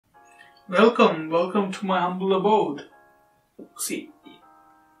Welcome to my humble abode. See,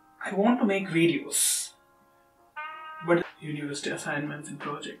 I want to make videos, but university assignments and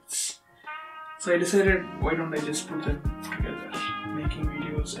projects. So I decided, why don't I just put them together, making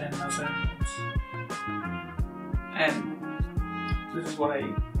videos and assignments. And this is what I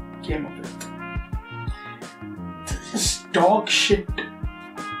came up with. This is dog shit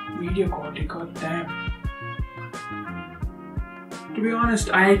video quality, god damn. To be honest,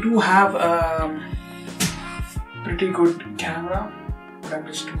 I do have a pretty good camera, but I'm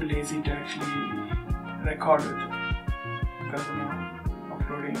just too lazy to actually record it because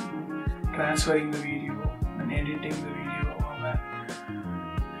uploading, transferring the video and editing the video, all that.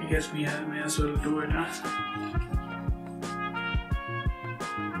 I guess I may as well do it.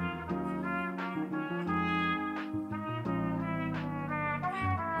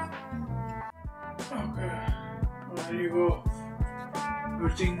 Okay, well, there you go.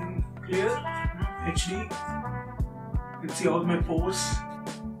 Everything clear? HD? You can see all my pores?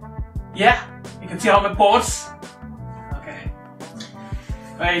 Yeah? You can see all my pores? Okay.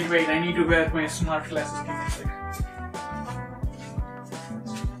 Wait, I need to wear my smart glasses. Give me a second.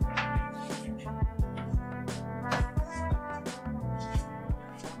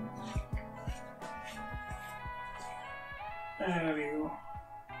 There we go.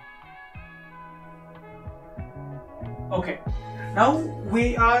 Okay. Now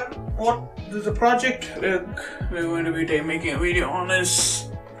we are the project we're going to be making a video on is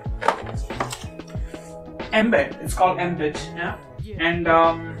mbed. It's called mbed, yeah. And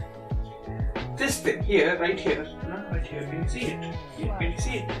this thing here, right here, can you see it? Yeah, can you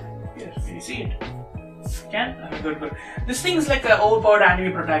see it? Yes, can you see it? Can? Okay, good. This thing is like an overpowered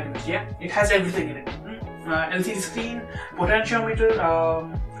anime protagonist, yeah. It has everything in it. LCD screen, potentiometer,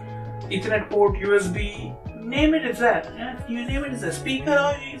 Ethernet port, USB. Name it, it's that. Yeah? You name it, it's a speaker,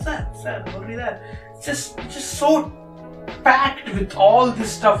 or it's that. Only that. It's just so packed with all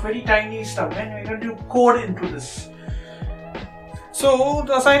this stuff, very tiny stuff. Man, we're going to code into this. So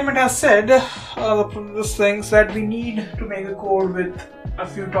the assignment has said these things that we need to make a code with a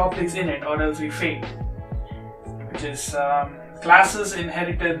few topics in it, or else we fail. Which is classes,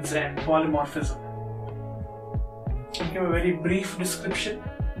 inheritance, and polymorphism. I'll give a very brief description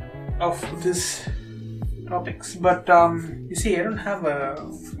of this topics, but you see, I don't have a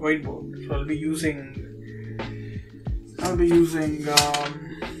whiteboard, so I'll be using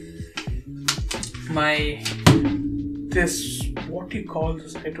my this, what do you call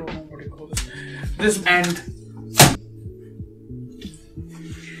this? I don't know what you call this and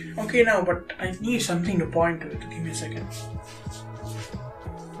okay now, but I need something to point to it. Give me a second.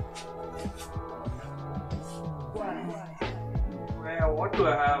 What do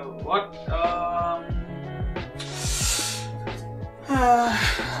I have?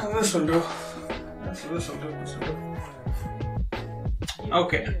 This will do. This will do.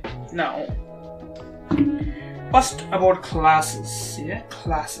 Okay, now first about classes. Yeah,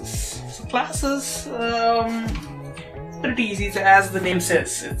 classes. So classes, pretty easy. As the name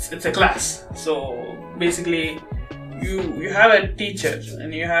says, it's a class. So basically, you have a teacher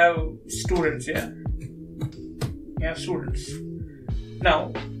and you have students. Yeah, you have students.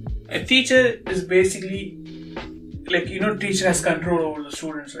 Now, a teacher is basically like, teacher has control over the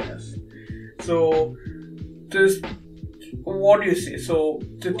students, I guess. So, what do you say? So,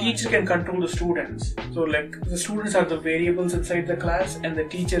 the teacher can control the students. So, like, the students are the variables inside the class and the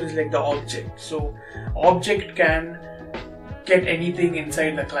teacher is like the object. So, object can get anything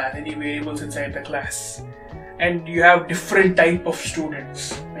inside the class, any variables inside the class. And you have different type of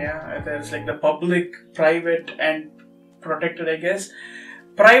students. Yeah, there's like the public, private, and protected, I guess.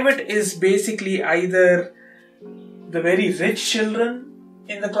 Private is basically either the very rich children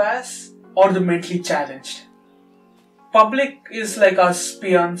in the class or the mentally challenged. Public is like us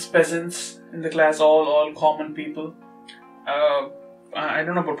peons, peasants in the class, all common people. I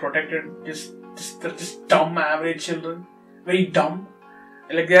don't know about protected, just dumb average children, very dumb.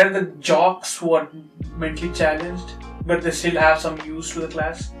 Like they are the jocks who are mentally challenged, but they still have some use to the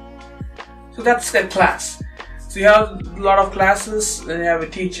class. So that's a class. So you have a lot of classes and you have a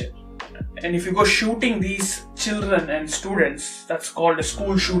teacher. And if you go shooting these children and students, that's called a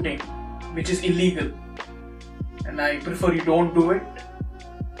school shooting, which is illegal. And I prefer you don't do it.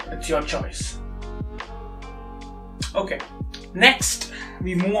 It's your choice. Okay. Next,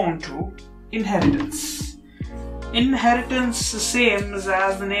 we move on to inheritance. Inheritance, the same as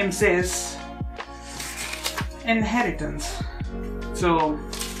the name says. Inheritance. So,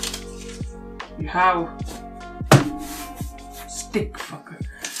 you have stick fucker.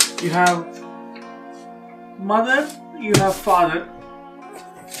 You have mother, you have father,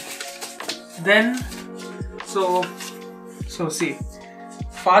 Then, so see,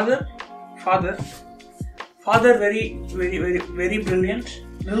 father, very brilliant.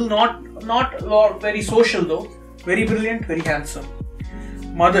 Little not very social though. Very brilliant, very handsome.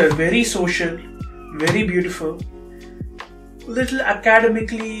 Mother, very social, very beautiful. Little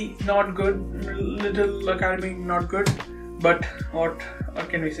academically not good. But what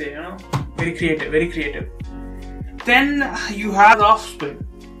can we say? You know, very creative. Then you have offspring,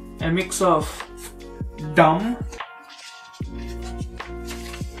 a mix of dumb,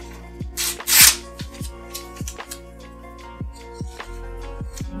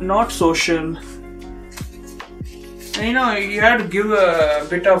 not social. And, you know, you have to give a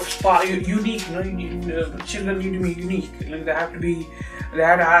bit of unique. You know, children need to be unique. Like they have to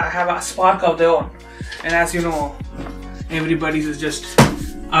have a spark of their own. And as you know, everybody's is just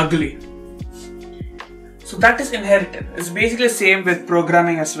ugly. So that is inherited. It's basically the same with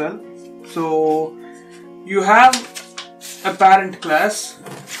programming as well. So you have a parent class.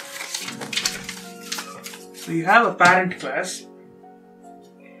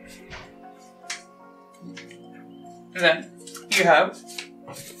 Then you have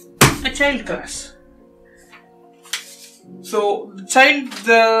a child class. So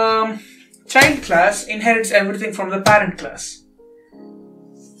the child class inherits everything from the parent class.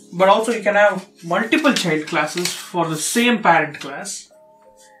 But also you can have multiple child classes for the same parent class,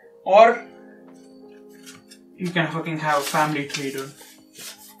 or you can fucking have a family tree, dude.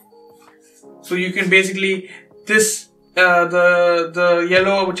 So you can basically the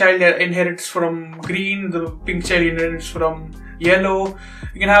yellow child inherits from green, the pink child inherits from yellow.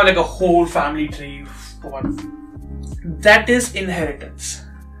 You can have like a whole family tree. That is inheritance.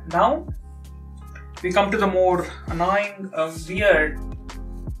 Now we come to the more annoying, weird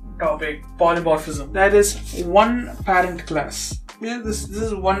topic, polymorphism. That is one parent class. Yeah, this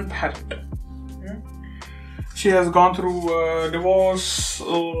is one parent. She has gone through divorce, a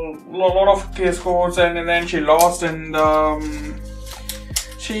lot of case courts, and then she lost, and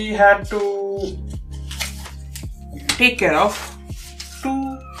she had to take care of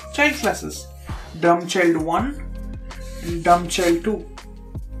two child classes, dumb child 1 and dumb child 2.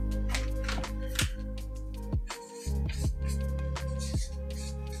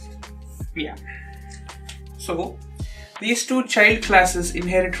 Yeah. So these two child classes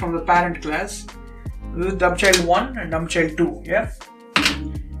inherit from the parent class. This is dumb child 1 and dumb child 2. Yeah.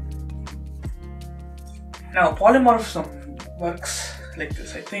 Now polymorphism works like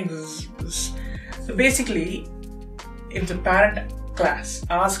this. I think this is so basically, if the parent class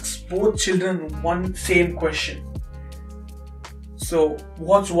asks both children one same question. So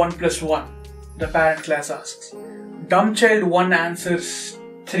what's 1 plus 1? The parent class asks. Dumb child 1 answers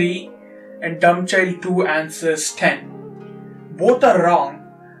 3 and dumb child 2 answers 10. Both are wrong,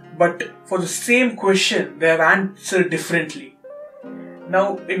 but for the same question they have answered differently.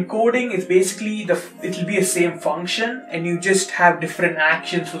 Now in coding, it's basically it will be a same function and you just have different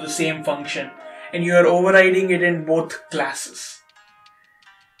actions for the same function and you are overriding it in both classes.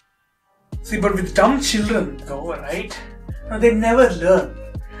 See, but with dumb children though, right? Now they never learn.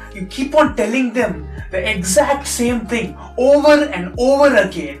 You keep on telling them the exact same thing over and over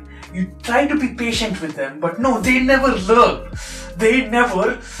again. You try to be patient with them, but no, they never learn. They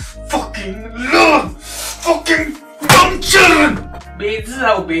never fucking learn. Fucking dumb children! This is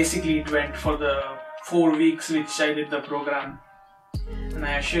how basically it went for the 4 weeks which I did the program. And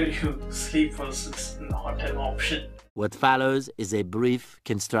I assure you, sleep was not an option. What follows is a brief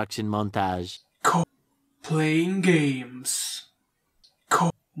construction montage. Playing games.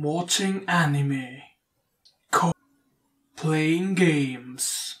 Watching anime. Playing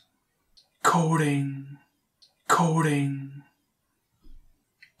games. Coding.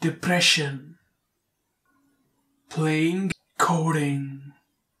 Depression. Playing. Coding.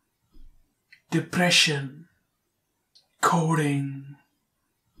 Depression. Coding.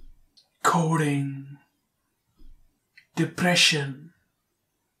 Depression.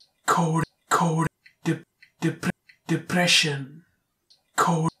 Depression.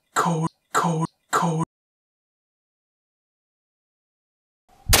 Code.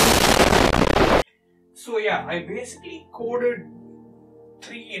 So yeah, I basically coded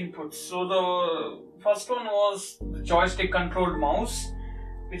 3 inputs. So the first one was the joystick controlled mouse,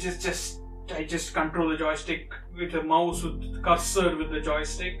 which is I just control the joystick with a mouse with the cursor with the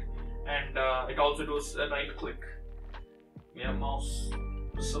joystick, and it also does a right click. Yeah, mouse.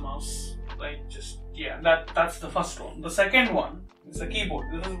 This is a mouse. That's the first one. The second one is a keyboard.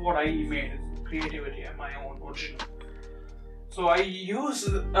 This is what I made. It's creativity, my own original. So I use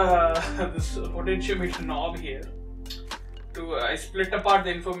this potentiometer knob here I split apart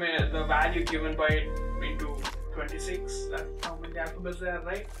the the value given by it into 26. That's how many alphabets there are,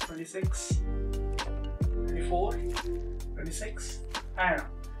 right? 26, 24, 26. I don't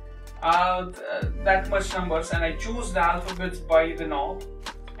know. That much numbers, and I choose the alphabets by the knob.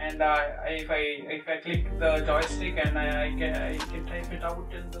 And if I click the joystick, and I can type it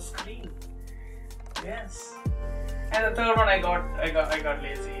out in the screen. Yes. And the third one I got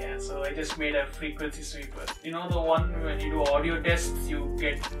lazy, yeah, so I just made a frequency sweeper. You know, the one when you do audio tests, you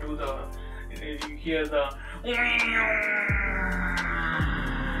hear the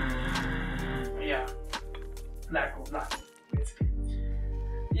yeah, that one basically.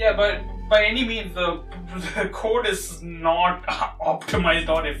 Yeah, but by any means the code is not optimized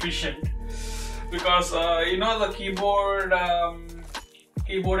or efficient, because you know, the keyboard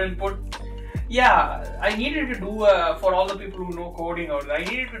input. Yeah, I needed to do for all the people who know coding out there, I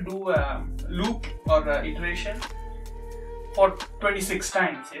needed to do a loop or iteration for 26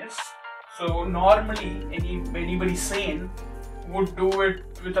 times. Yes. So normally anybody sane would do it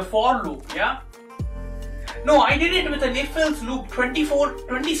with a for loop. Yeah. No, I did it with an if-else loop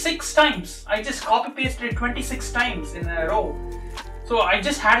 26 times. I just copy pasted it 26 times in a row. So I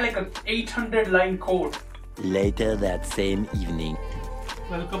just had like a 800 line code. Later that same evening.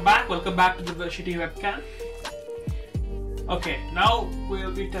 Welcome back to the shitty webcam. Okay, now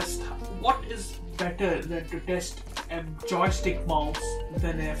we'll be test. What is better than to test a joystick mouse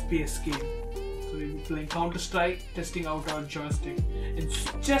than an FPS game? So we'll be playing Counter-Strike, testing out our joystick. And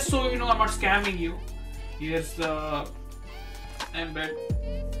just so you know, I'm not scamming you. Here's the mbed.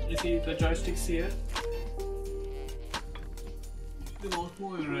 You see the joysticks here. The mouse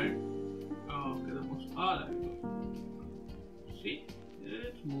moving, right? Oh, okay, the mouse. Ah, there we go. See?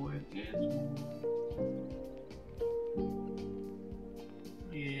 It's moving,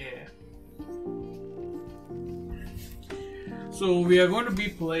 Yeah. So we are going to be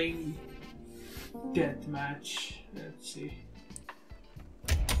playing deathmatch. Let's see.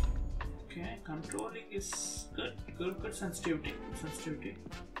 Okay, controlling is good sensitivity.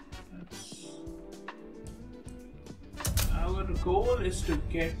 Our goal is to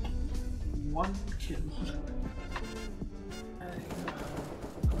get 1 kill.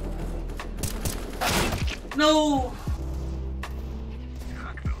 No!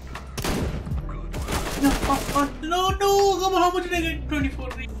 No! Come on, how much did I get? 24.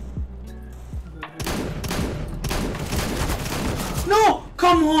 No!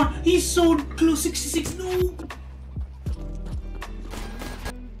 Come on! He's so close. 66. No!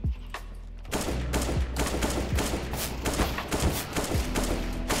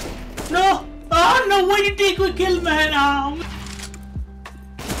 No! Oh no! Why did you take a kill, man?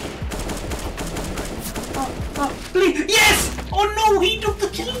 Please! Yes! Oh no! He took the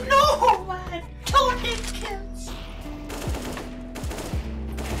kill! No, man! Don't take kills!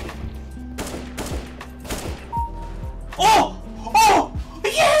 Oh! Oh!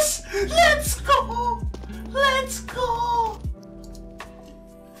 Yes! Let's go! Let's go!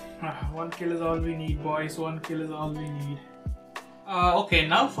 1 kill is all we need, boys. 1 kill is all we need. Okay,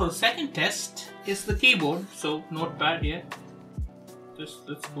 now for the second test is the keyboard. So, notepad, yeah. Just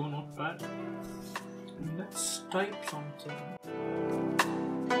let's go notepad. Let's type something.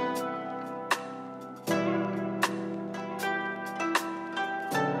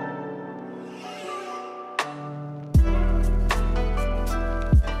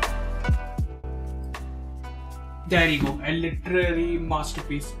 There you go, a literary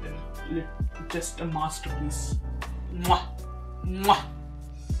masterpiece. Just a masterpiece. Mwah! Mwah!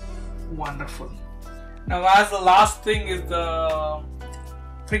 Wonderful. Now, as the last thing is the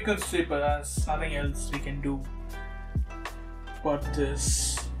frequency sweeper, there's nothing else we can do but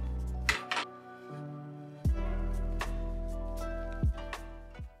this.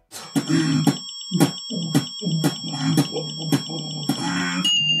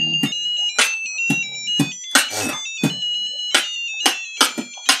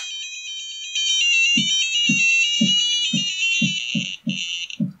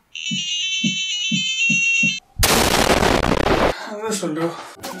 This will do.